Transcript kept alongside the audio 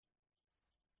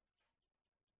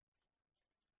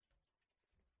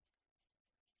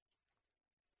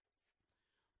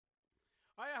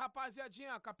aí,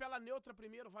 rapaziadinha. Capela neutra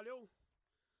primeiro, valeu?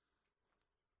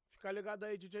 Fica ligado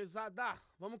aí, DJ Zada.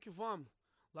 Vamos que vamos.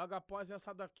 Logo após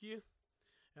essa daqui,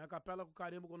 é a capela com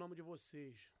carimbo com o nome de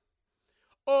vocês.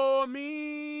 Ô,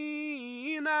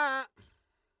 mina!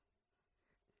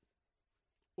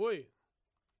 Oi.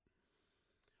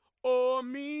 Ô,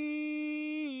 mina!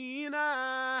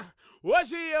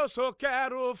 Hoje eu só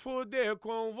quero fuder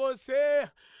com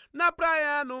você. Na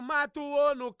praia, no mato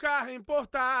ou no carro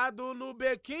importado, no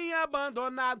bequinho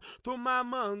abandonado, tu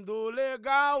mamando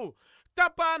legal.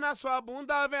 Tapa na sua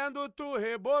bunda vendo tu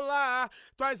rebolar.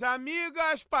 Tuas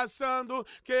amigas passando,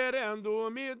 querendo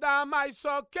me dar, mas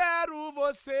só quero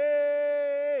você.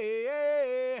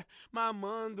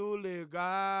 Mamando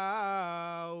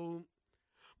legal.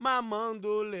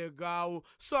 Mamando legal,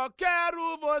 só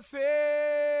quero você.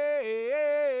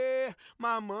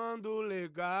 Mamando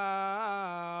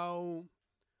legal.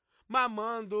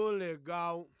 Mamando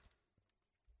legal.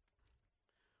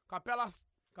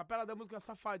 Capela da música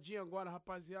Safadinha agora,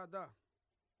 rapaziada.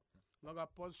 Logo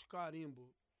após os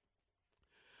carimbos.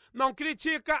 Não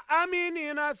critica a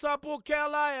menina só porque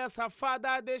ela é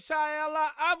safada. Deixa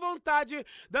ela à vontade,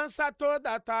 dança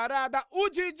toda tarada. O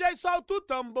DJ solta o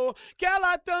tambor que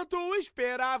ela tanto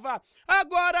esperava.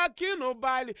 Agora aqui no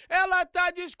baile ela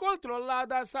tá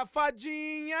descontrolada,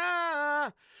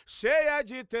 safadinha, cheia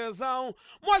de tesão.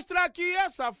 Mostra que é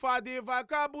safada e vai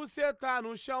com a buceta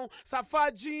no chão.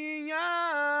 Safadinha,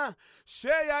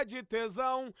 cheia de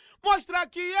tesão. Mostra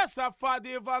que é safada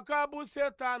e vai com a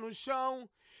buceta no chão.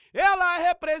 Ela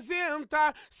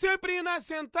representa sempre na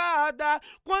sentada.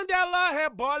 Quando ela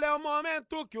rebola é o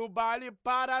momento que o baile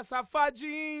para,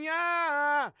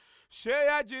 safadinha,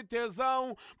 cheia de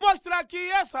tesão. Mostra que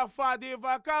é safada e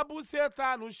vai com a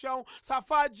buceta no chão.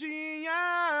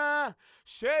 Safadinha,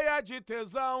 cheia de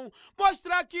tesão.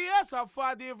 Mostra que é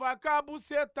safada e vai com a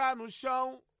buceta no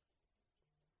chão.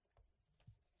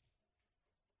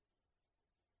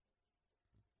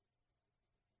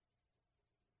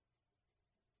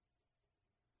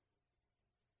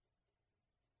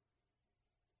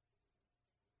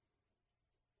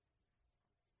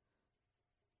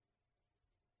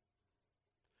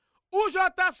 O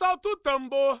J solta o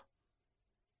tambor.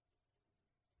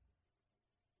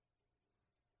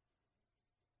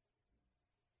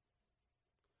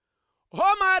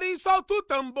 Romarinho solta o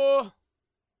tambor.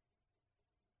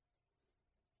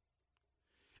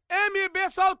 MB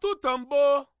solta o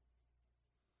tambor.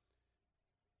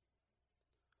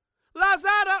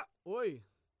 Oi.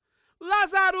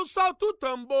 Lázaro solta o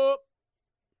tambor.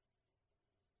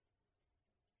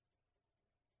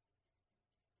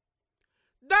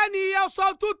 Daniel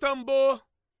solta o tambor.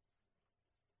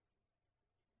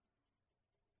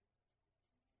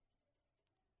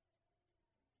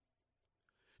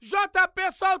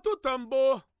 JP solta o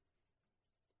tambor.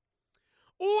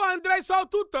 O André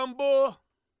solta o tambor.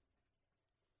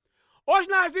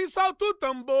 Osnarzinho solta o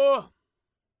tambor.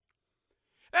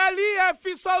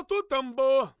 LF solta o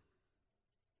tambor.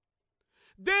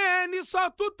 DN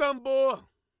solta o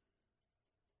tambor.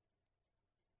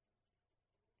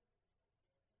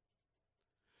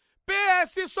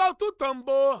 PS solta o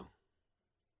tambor.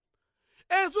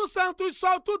 Enzo Santos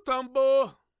solta o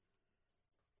tambor.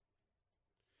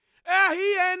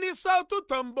 RN solta o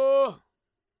tambor.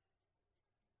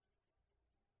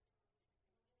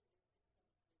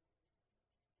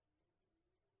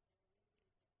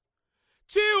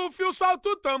 Tio Fio solta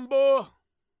o tambor.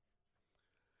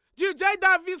 DJ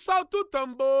Davi solta o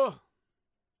tambor.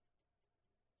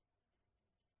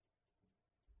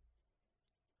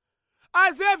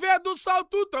 Azevedo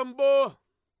solta o tambor.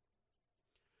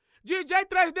 DJ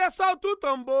 3D solta o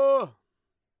tambor.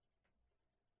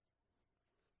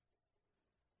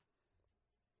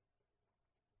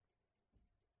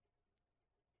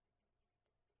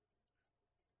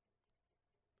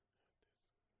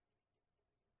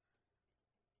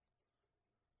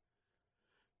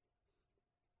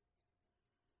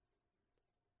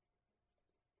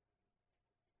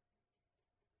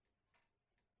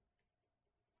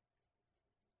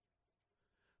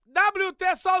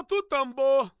 WT solta o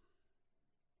tambor.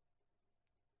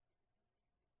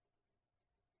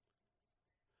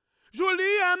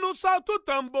 Juliano solta o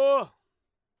tambor.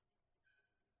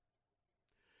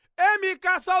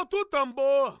 MK solta o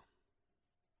tambor.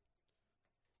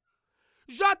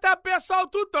 JP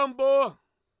solta o tambor.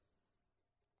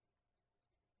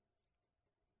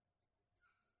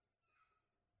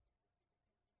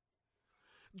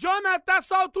 Jonathan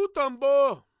solta o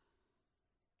tambor.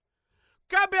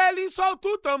 Cabelinho solta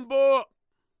o tambor.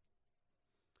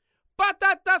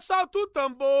 Patata solta o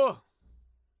tambor.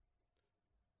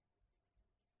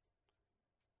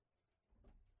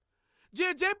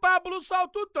 DJ Pablo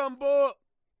solta o tambor.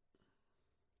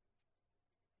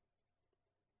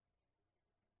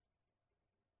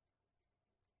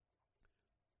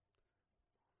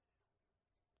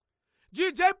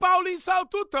 DJ Paulinho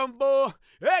solta o tambor.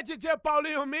 Ei, DJ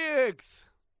Paulinho Mix.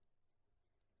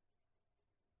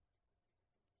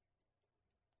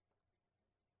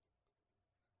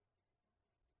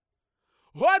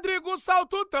 Rodrigo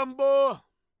solta o tambor.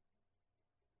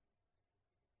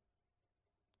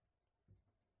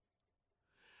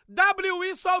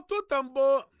 WI solta o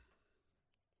tambor.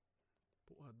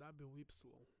 Porra, WY.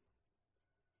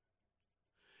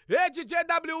 Ei, DJ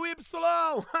WY.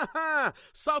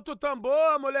 Solta o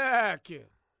tambor, moleque.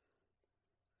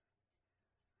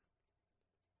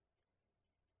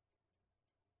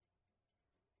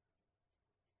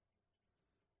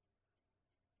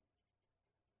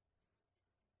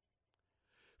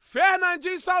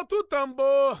 Fernandinho solta o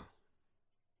tambor.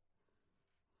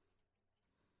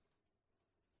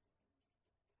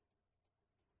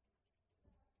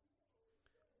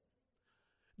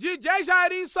 DJ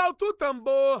Jairinho solta o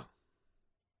tambor.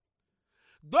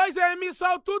 2M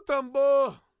solta o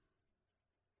tambor.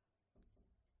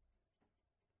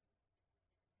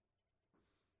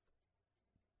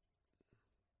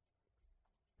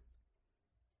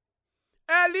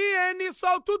 LN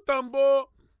solta o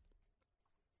tambor.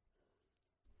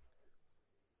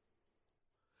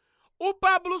 O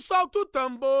Pablo solta o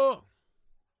tambor.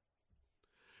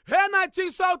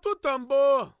 Renatinho solta o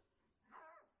tambor.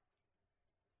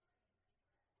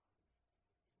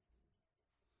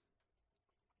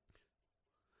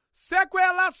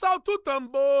 Sequela solta o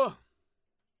tambor.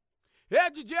 É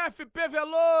DJ FP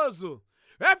Veloso.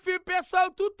 FP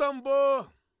solta o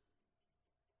tambor.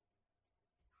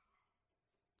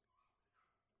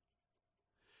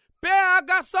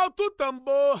 PH solta o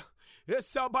tambor.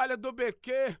 Esse é o baile do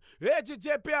BQ. É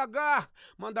DJ PH.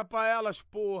 Manda pra elas,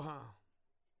 porra.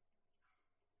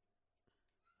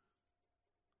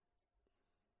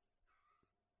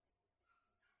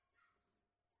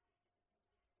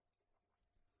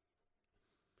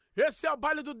 Esse é o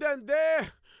baile do Dendê.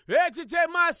 Ei, DJ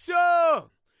Márcio!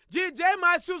 DJ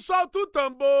Márcio solta o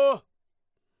tambor.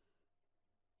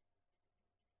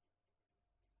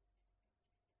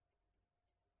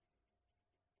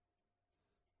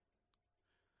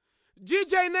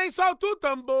 DJ Nem solta o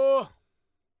tambor.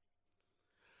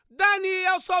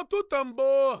 Daniel solta o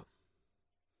tambor.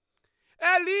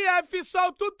 LF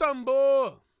solta o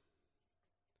tambor.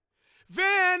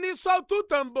 VN solta o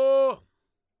tambor.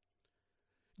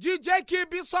 DJ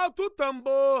Kibi solta o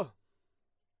tambor.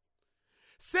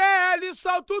 CL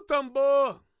solta o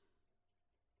tambor.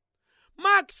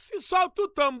 Max solta o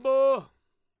tambor.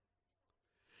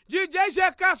 DJ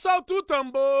GK solta o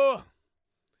tambor.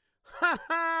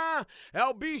 É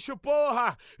o bicho,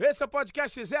 porra. Esse é o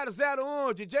podcast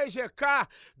 001, DJ GK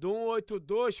do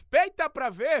 182. Peita pra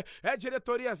ver, é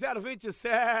diretoria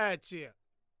 027.